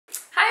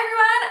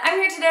I'm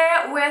here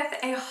today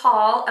with a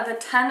haul of a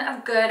ton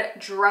of good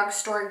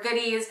drugstore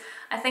goodies.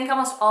 I think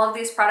almost all of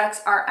these products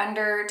are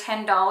under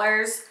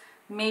 $10.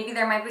 Maybe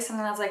there might be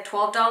something that's like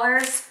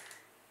 $12.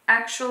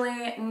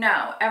 Actually,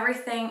 no,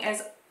 everything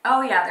is,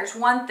 oh yeah, there's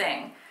one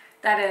thing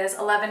that is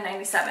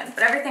 $11.97,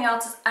 but everything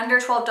else is under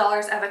 $12.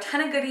 I have a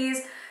ton of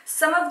goodies.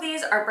 Some of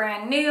these are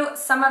brand new,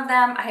 some of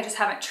them I just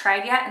haven't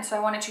tried yet, and so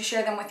I wanted to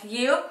share them with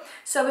you.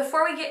 So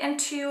before we get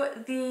into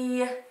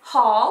the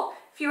haul,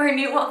 if you are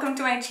new, welcome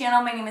to my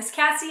channel. My name is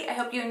Cassie. I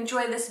hope you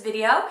enjoy this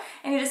video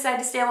and you decide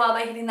to stay a while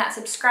by hitting that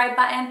subscribe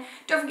button.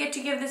 Don't forget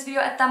to give this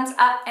video a thumbs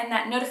up and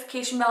that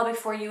notification bell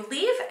before you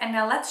leave. And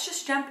now let's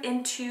just jump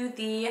into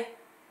the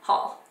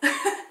haul.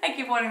 I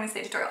keep wanting to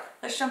say tutorial.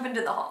 Let's jump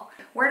into the haul.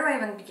 Where do I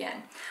even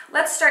begin?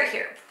 Let's start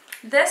here.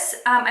 This,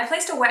 I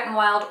placed a Wet n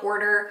Wild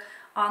order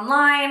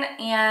online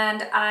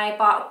and I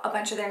bought a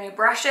bunch of their new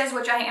brushes,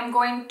 which I am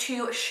going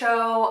to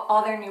show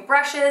all their new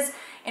brushes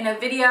in a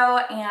video,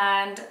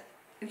 and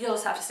you'll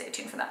just have to stay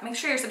tuned for that. Make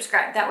sure you're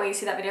subscribed, that way you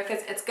see that video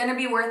because it's gonna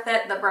be worth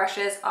it. The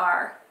brushes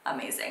are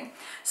amazing.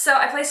 So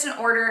I placed an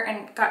order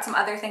and got some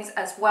other things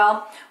as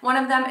well. One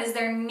of them is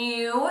their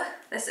new,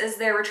 this is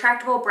their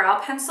retractable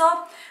brow pencil.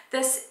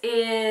 This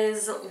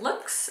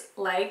looks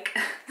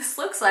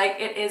like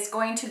it is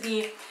going to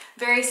be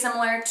very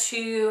similar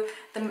to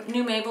the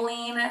new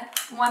Maybelline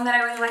one that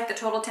I really like, the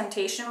Total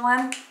Temptation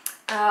one,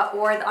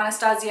 or the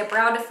Anastasia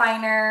Brow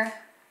Definer,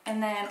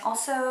 and then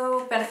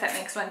also Benefit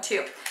makes one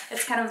too.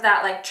 It's kind of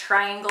that like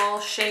triangle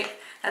shape.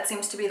 That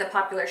seems to be the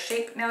popular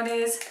shape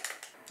nowadays.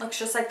 Looks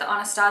just like the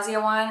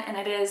Anastasia one, and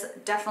it is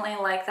definitely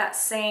like that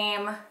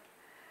same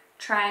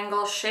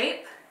triangle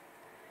shape.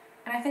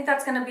 And I think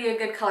that's gonna be a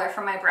good color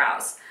for my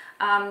brows.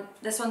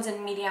 This one's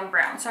in medium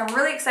brown. So I'm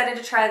really excited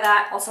to try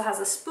that. Also has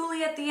a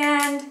spoolie at the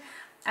end.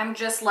 I'm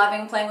just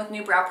loving playing with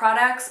new brow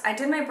products. I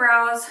did my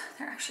brows,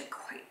 they're actually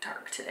quite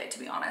dark today, to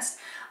be honest.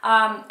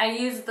 I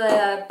used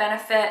the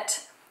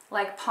Benefit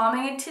like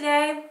pomade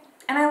today,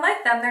 and I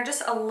like them. They're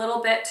just a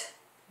little bit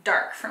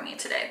dark for me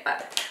today,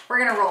 but we're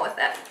gonna roll with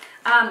it.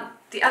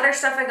 The other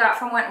stuff I got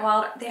from Wet n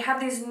Wild, they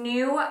have these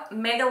new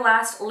Mega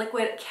Last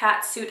Liquid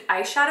Catsuit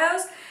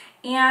eyeshadows,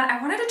 and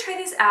I wanted to try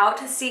these out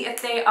to see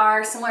if they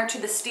are similar to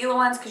the Stila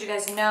ones, because you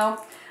guys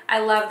know I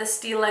love the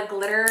Stila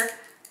glitter,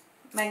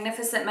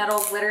 magnificent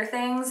metal glitter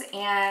things,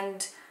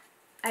 and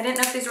I didn't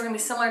know if these were gonna be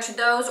similar to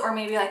those or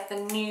maybe like the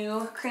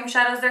new cream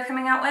shadows they're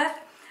coming out with.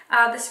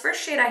 This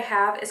first shade I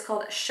have is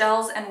called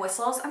Shells and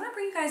Whistles. I'm gonna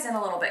bring you guys in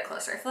a little bit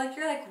closer. I feel like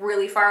you're like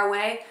really far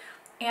away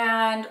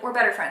and we're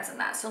better friends than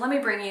that. So let me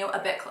bring you a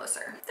bit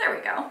closer. There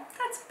we go,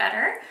 that's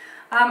better.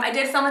 I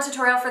did film a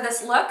tutorial for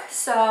this look,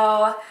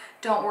 so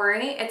don't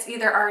worry. It's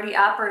either already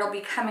up or it'll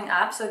be coming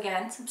up. So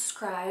again,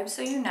 subscribe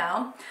so you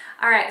know.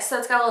 All right, so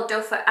it's got a little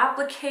doe foot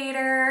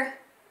applicator.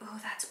 Oh,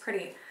 that's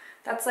pretty.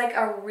 That's like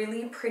a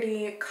really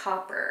pretty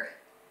copper.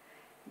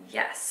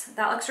 Yes,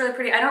 that looks really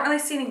pretty. I don't really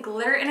see any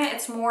glitter in it.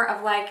 It's more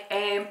of like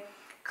a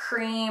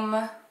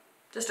cream,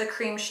 just a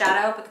cream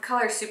shadow, but the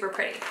color is super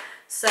pretty.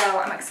 So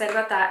I'm excited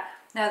about that.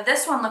 Now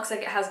this one looks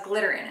like it has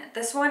glitter in it.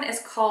 This one is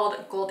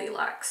called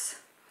Goldilocks,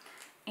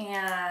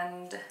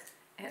 and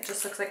it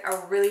just looks like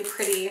a really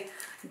pretty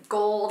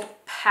gold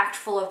packed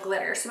full of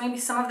glitter. So maybe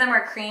some of them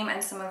are cream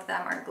and some of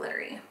them are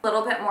glittery. A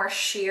little bit more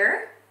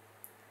sheer,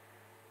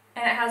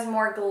 and it has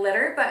more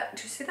glitter, but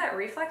do you see that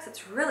reflex?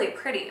 It's really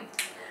pretty.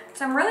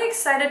 So I'm really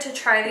excited to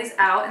try these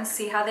out and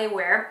see how they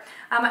wear.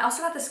 I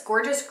also got this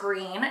gorgeous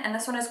green, and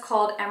this one is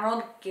called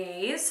Emerald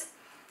Gaze.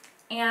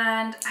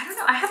 And I don't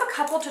know, I have a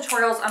couple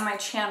tutorials on my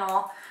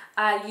channel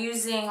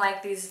using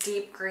like these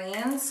deep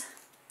greens.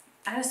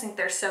 I just think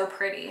they're so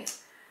pretty.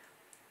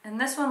 And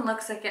this one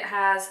looks like it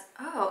has,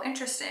 oh,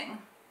 interesting.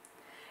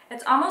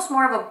 It's almost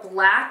more of a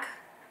black,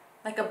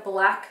 like a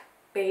black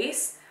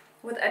base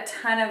with a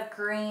ton of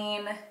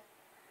green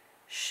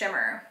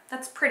shimmer.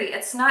 That's pretty.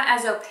 It's not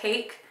as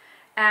opaque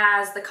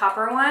as the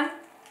copper one,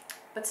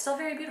 but still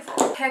very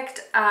beautiful.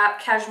 Picked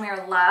up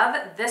Cashmere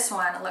Love. This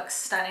one looks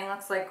stunning.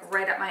 That's like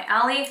right up my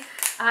alley.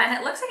 And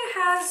it looks like it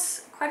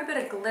has quite a bit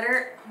of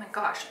glitter. Oh my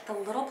gosh, the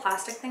little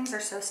plastic things are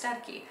so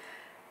staticky.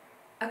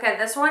 Okay,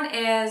 this one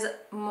is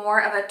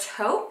more of a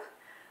taupe,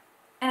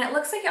 and it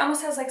looks like it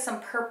almost has like some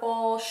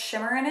purple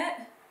shimmer in it,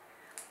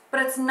 but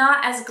it's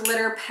not as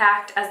glitter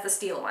packed as the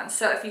Stila ones.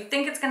 So if you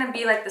think it's gonna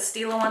be like the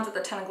Stila ones with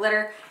a ton of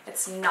glitter,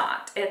 it's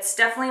not. It's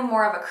definitely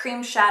more of a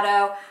cream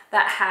shadow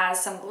that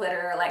has some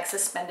glitter like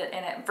suspended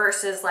in it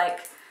versus like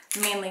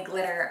mainly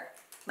glitter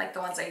like the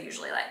ones I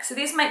usually like. So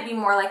these might be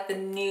more like the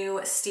new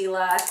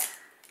Stila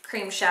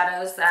cream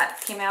shadows that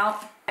came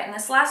out. And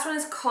this last one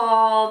is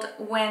called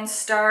When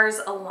Stars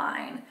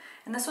Align.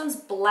 And this one's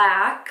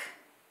black.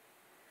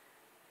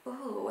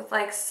 Ooh, with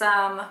like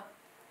some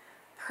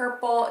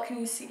purple. Can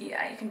you see?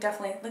 Yeah, you can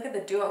definitely look at the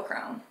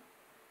duochrome.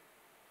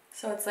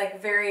 So it's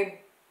like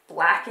very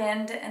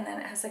blackened, and then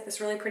it has like this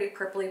really pretty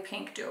purpley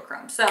pink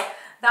duochrome. So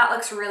that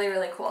looks really,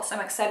 really cool. So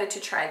I'm excited to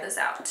try this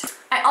out.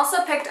 I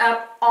also picked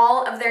up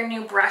all of their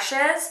new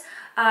brushes.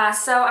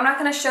 So I'm not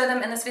gonna show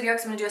them in this video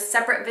because I'm gonna do a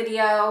separate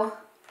video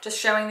just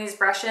showing these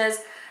brushes.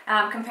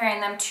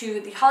 comparing them to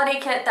the holiday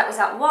kit that was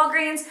at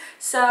Walgreens.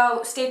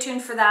 So stay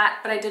tuned for that,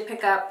 but I did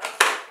pick up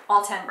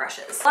all 10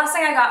 brushes. Last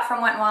thing I got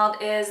from Wet n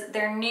Wild is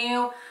their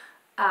new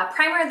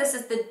primer. This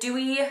is the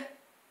Dewy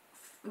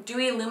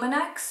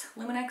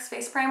Luminex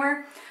face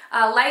primer.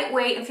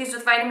 Lightweight, infused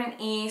with vitamin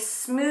E,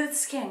 smooth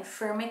skin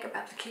for makeup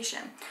application.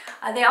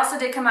 They also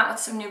did come out with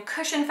some new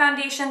cushion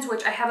foundations,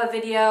 which I have a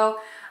video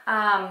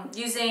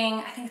using,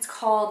 I think it's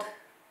called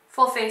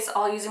Full Face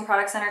All Using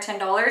Products Under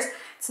 $10.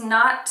 It's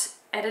not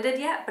edited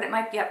yet, but it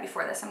might be up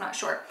before this, I'm not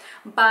sure.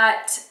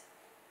 But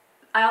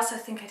I also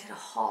think I did a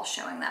haul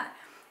showing that.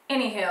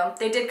 Anywho,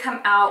 they did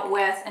come out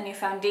with a new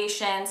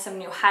foundation, some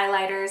new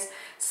highlighters.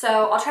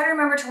 So I'll try to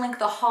remember to link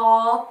the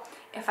haul.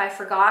 If I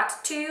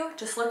forgot to,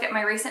 just look at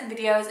my recent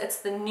videos. It's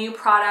the new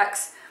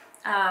products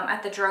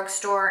at the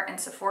drugstore and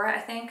Sephora, I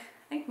think.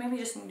 Maybe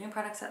just new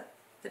products at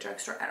the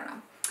drugstore, I don't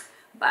know.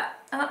 But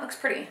that looks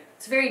pretty.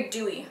 It's very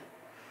dewy.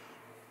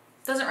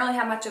 Doesn't really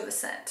have much of a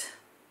scent,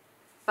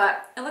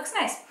 but it looks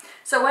nice.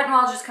 So Wet n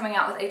Wild is just coming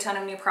out with a ton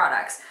of new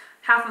products.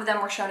 Half of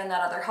them were shown in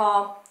that other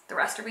haul. The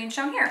rest are being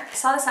shown here. I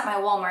saw this at my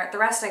Walmart. The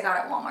rest I got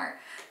at Walmart.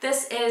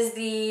 This is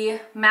the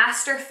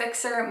Master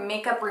Fixer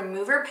Makeup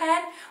Remover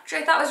Pen, which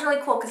I thought was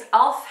really cool because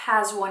e.l.f.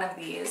 has one of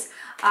these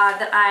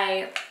that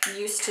I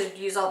used to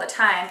use all the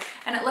time.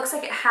 And it looks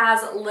like it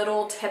has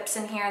little tips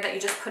in here that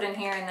you just put in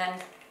here and then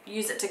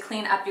use it to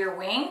clean up your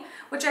wing,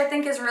 which I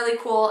think is really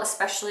cool,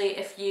 especially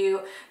if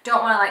you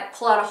don't want to like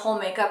pull out a whole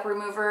makeup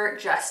remover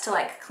just to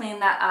like clean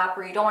that up,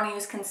 or you don't want to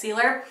use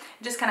concealer.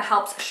 It just kind of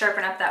helps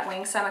sharpen up that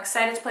wing. So I'm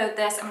excited to play with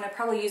this. I'm going to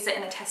probably use it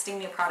in a testing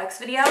new products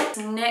video.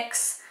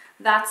 NYX,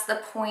 that's the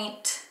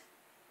Point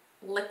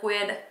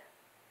Liquid,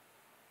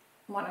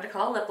 wanted to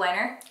call it lip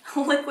liner,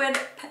 liquid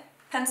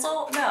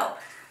pencil, no,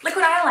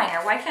 liquid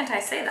eyeliner. Why can't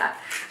I say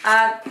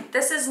that?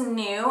 This is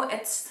new.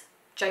 It's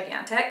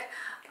gigantic.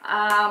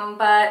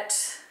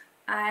 But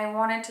I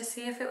wanted to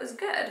see if it was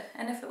good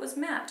and if it was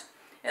matte.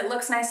 It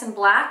looks nice and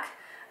black.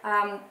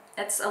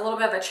 It's a little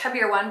bit of a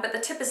chubbier one, but the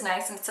tip is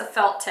nice and it's a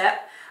felt tip.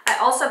 I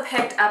also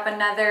picked up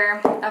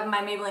another of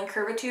my Maybelline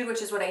Curvitude,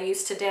 which is what I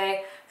used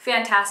today.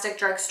 Fantastic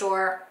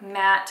drugstore,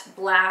 matte,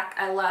 black.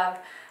 I love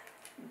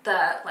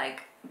the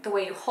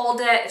way you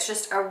hold it. It's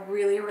just a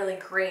really, really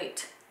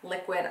great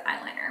liquid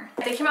eyeliner.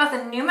 They came out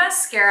with a new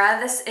mascara.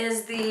 This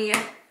is the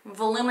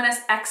Voluminous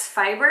X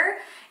Fiber.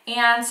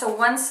 And so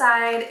one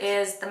side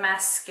is the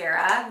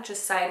mascara, which is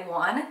side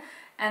 1,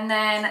 and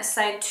then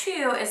side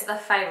 2 is the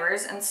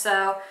fibers. And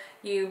so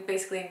you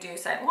basically do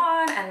side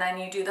 1 and then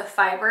you do the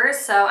fibers.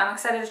 So I'm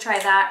excited to try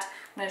that.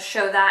 I'm going to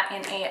show that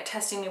in a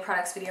testing new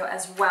products video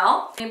as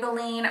well.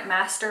 Maybelline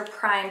Master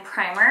Prime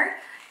Primer,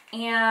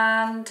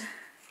 and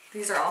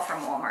these are all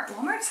from Walmart.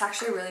 Walmart's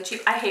actually really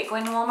cheap. I hate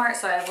going to Walmart,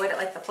 so I avoid it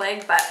like the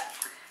plague, but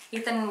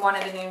Ethan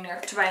wanted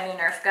to buy a new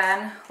Nerf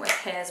gun with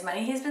his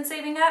money he's been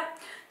saving up.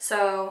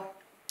 So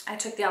I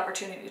took the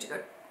opportunity to go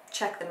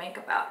check the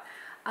makeup out.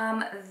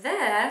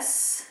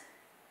 This,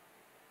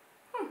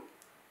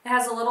 it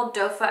has a little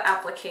doe foot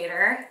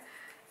applicator,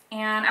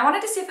 and I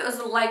wanted to see if it was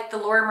like the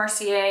Laura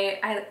Mercier.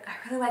 I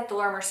really like the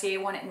Laura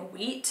Mercier one in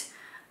wheat,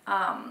 so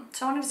I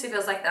wanted to see if it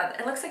was like that.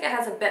 It looks like it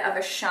has a bit of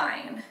a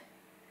shine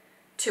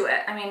to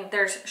it. I mean,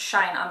 there's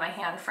shine on my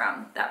hand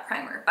from that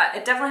primer, but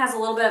it definitely has a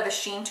little bit of a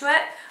sheen to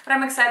it. But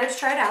I'm excited to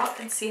try it out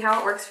and see how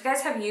it works. If you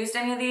guys have used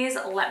any of these,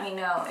 let me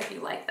know if you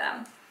like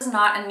them. This is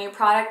not a new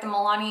product, the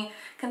Milani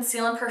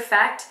Conceal and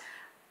Perfect.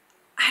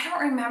 I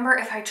don't remember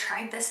if I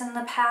tried this in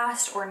the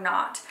past or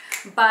not,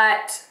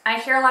 but I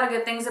hear a lot of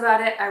good things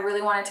about it. I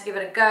really wanted to give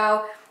it a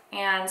go,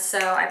 and so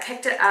I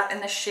picked it up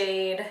in the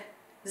shade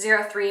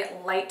 03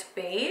 Light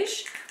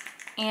Beige.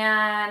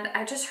 And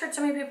I just heard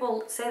so many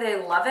people say they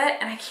love it,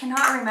 and I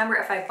cannot remember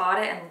if I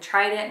bought it and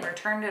tried it and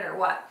returned it or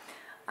what.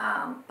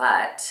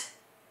 But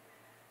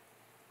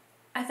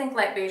I think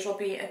light beige will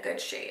be a good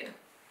shade,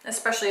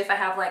 especially if I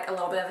have like a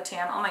little bit of a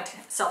tan. All my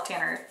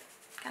self-tanner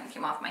kind of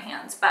came off my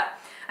hands, but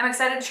I'm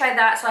excited to try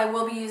that, so I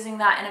will be using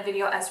that in a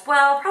video as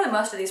well. Probably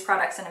most of these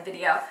products in a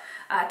video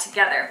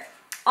together.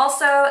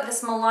 Also,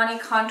 this Milani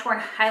Contour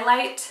and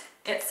Highlight,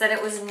 it said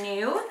it was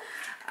new.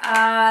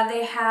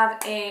 They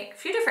have a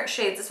few different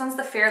shades. This one's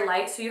the Fair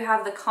Light, so you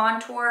have the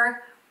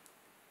contour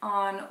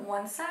on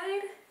one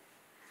side,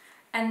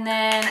 and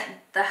then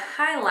the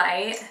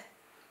highlight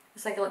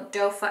is like a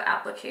doe foot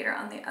applicator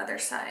on the other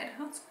side.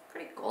 Oh, it's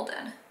pretty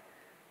golden.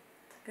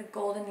 It's like a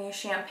golden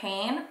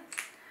champagne.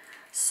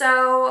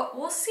 So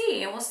we'll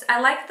see.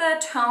 I like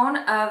the tone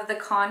of the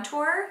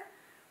contour.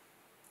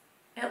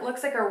 It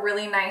looks like a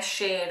really nice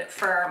shade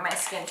for my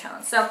skin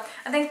tone. So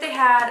I think they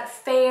had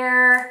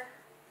fair,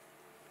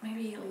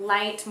 maybe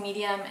light,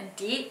 medium, and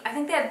deep. I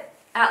think they had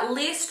at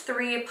least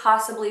 3,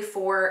 possibly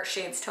 4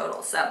 shades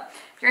total. So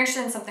if you're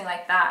interested in something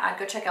like that, I'd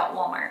go check out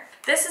Walmart.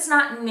 This is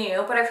not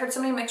new, but I've heard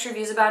so many mixed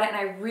reviews about it, and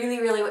I really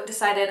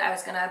decided I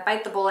was gonna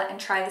bite the bullet and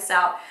try this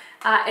out.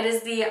 It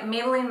is the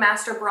Maybelline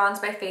Master Bronze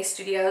by Face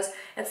Studios.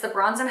 It's the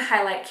bronze and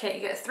highlight kit.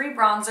 You get 3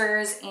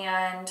 bronzers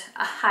and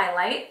a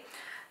highlight.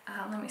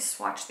 Let me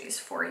swatch these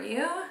for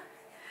you.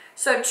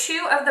 So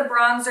 2 of the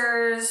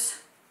bronzers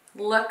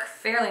look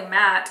fairly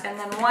matte, and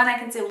then one I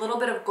can see a little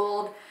bit of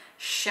gold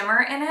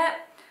shimmer in it,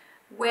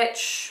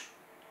 which,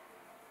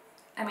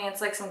 I mean,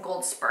 it's like some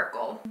gold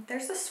sparkle.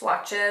 There's the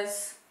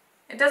swatches.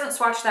 It doesn't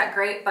swatch that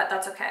great, but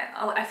that's okay.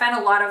 I find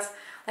a lot of,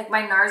 like,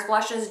 my NARS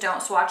blushes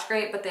don't swatch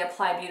great, but they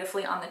apply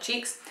beautifully on the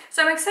cheeks.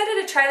 So I'm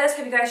excited to try this.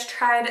 Have you guys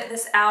tried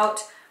this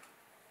out?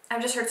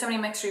 I've just heard so many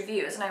mixed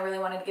reviews and I really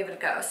wanted to give it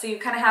a go. So you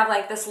kind of have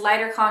like this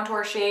lighter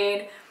contour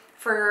shade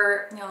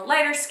for, you know,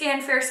 lighter skin,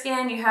 fair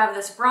skin. You have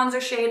this bronzer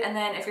shade, and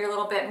then if you're a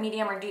little bit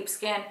medium or deep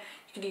skin,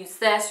 you could use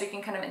this, or you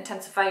can kind of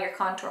intensify your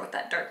contour with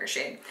that darker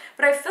shade.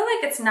 But I feel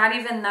like it's not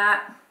even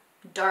that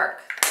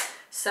dark.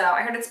 So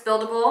I heard it's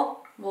buildable.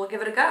 We'll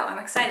give it a go. I'm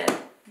excited.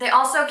 They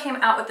also came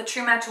out with the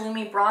True Match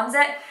Lumi Bronze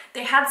It.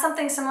 They had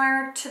something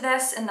similar to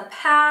this in the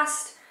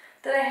past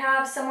that I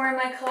have somewhere in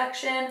my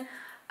collection.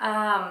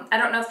 I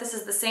don't know if this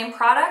is the same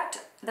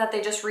product that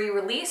they just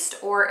re-released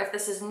or if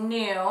this is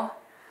new,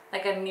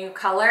 like a new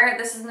color.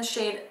 This is in the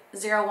shade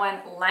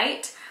 01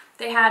 Light.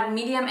 They had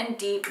medium and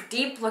deep.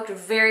 Deep looked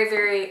very,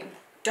 very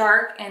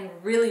dark and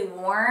really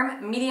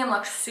warm. Medium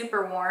looked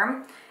super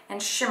warm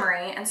and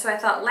shimmery, and so I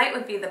thought light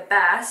would be the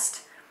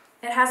best.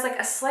 It has like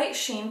a slight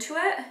sheen to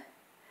it,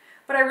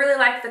 but I really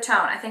like the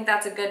tone. I think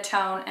that's a good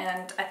tone,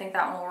 and I think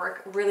that one will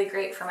work really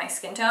great for my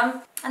skin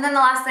tone. And then the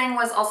last thing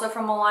was also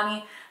from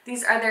Milani.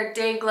 These are their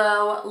Day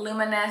Glow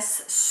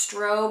Luminous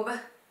Strobe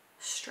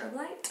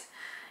Light,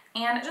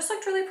 and it just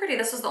looked really pretty.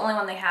 This was the only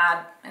one they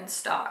had in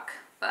stock,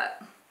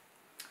 but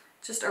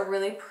just a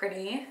really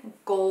pretty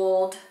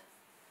gold.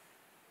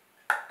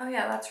 Oh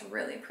yeah, that's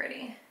really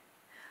pretty.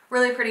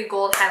 Really pretty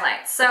gold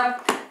highlight. So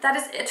that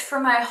is it for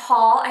my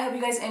haul. I hope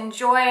you guys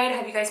enjoyed.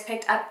 Have you guys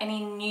picked up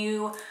any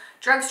new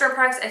drugstore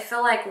products? I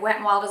feel like Wet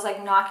n Wild is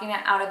like knocking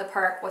it out of the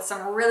park with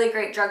some really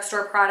great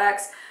drugstore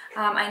products.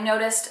 I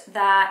noticed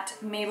that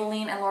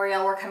Maybelline and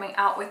L'Oreal were coming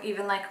out with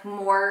even like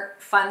more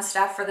fun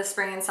stuff for the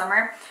spring and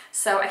summer.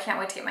 So I can't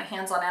wait to get my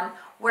hands on them.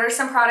 What are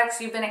some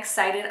products you've been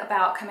excited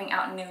about coming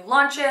out in new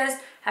launches?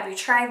 Have you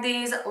tried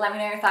these? Let me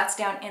know your thoughts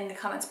down in the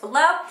comments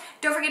below.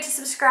 Don't forget to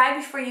subscribe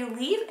before you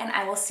leave, and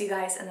I will see you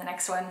guys in the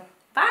next one.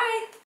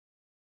 Bye!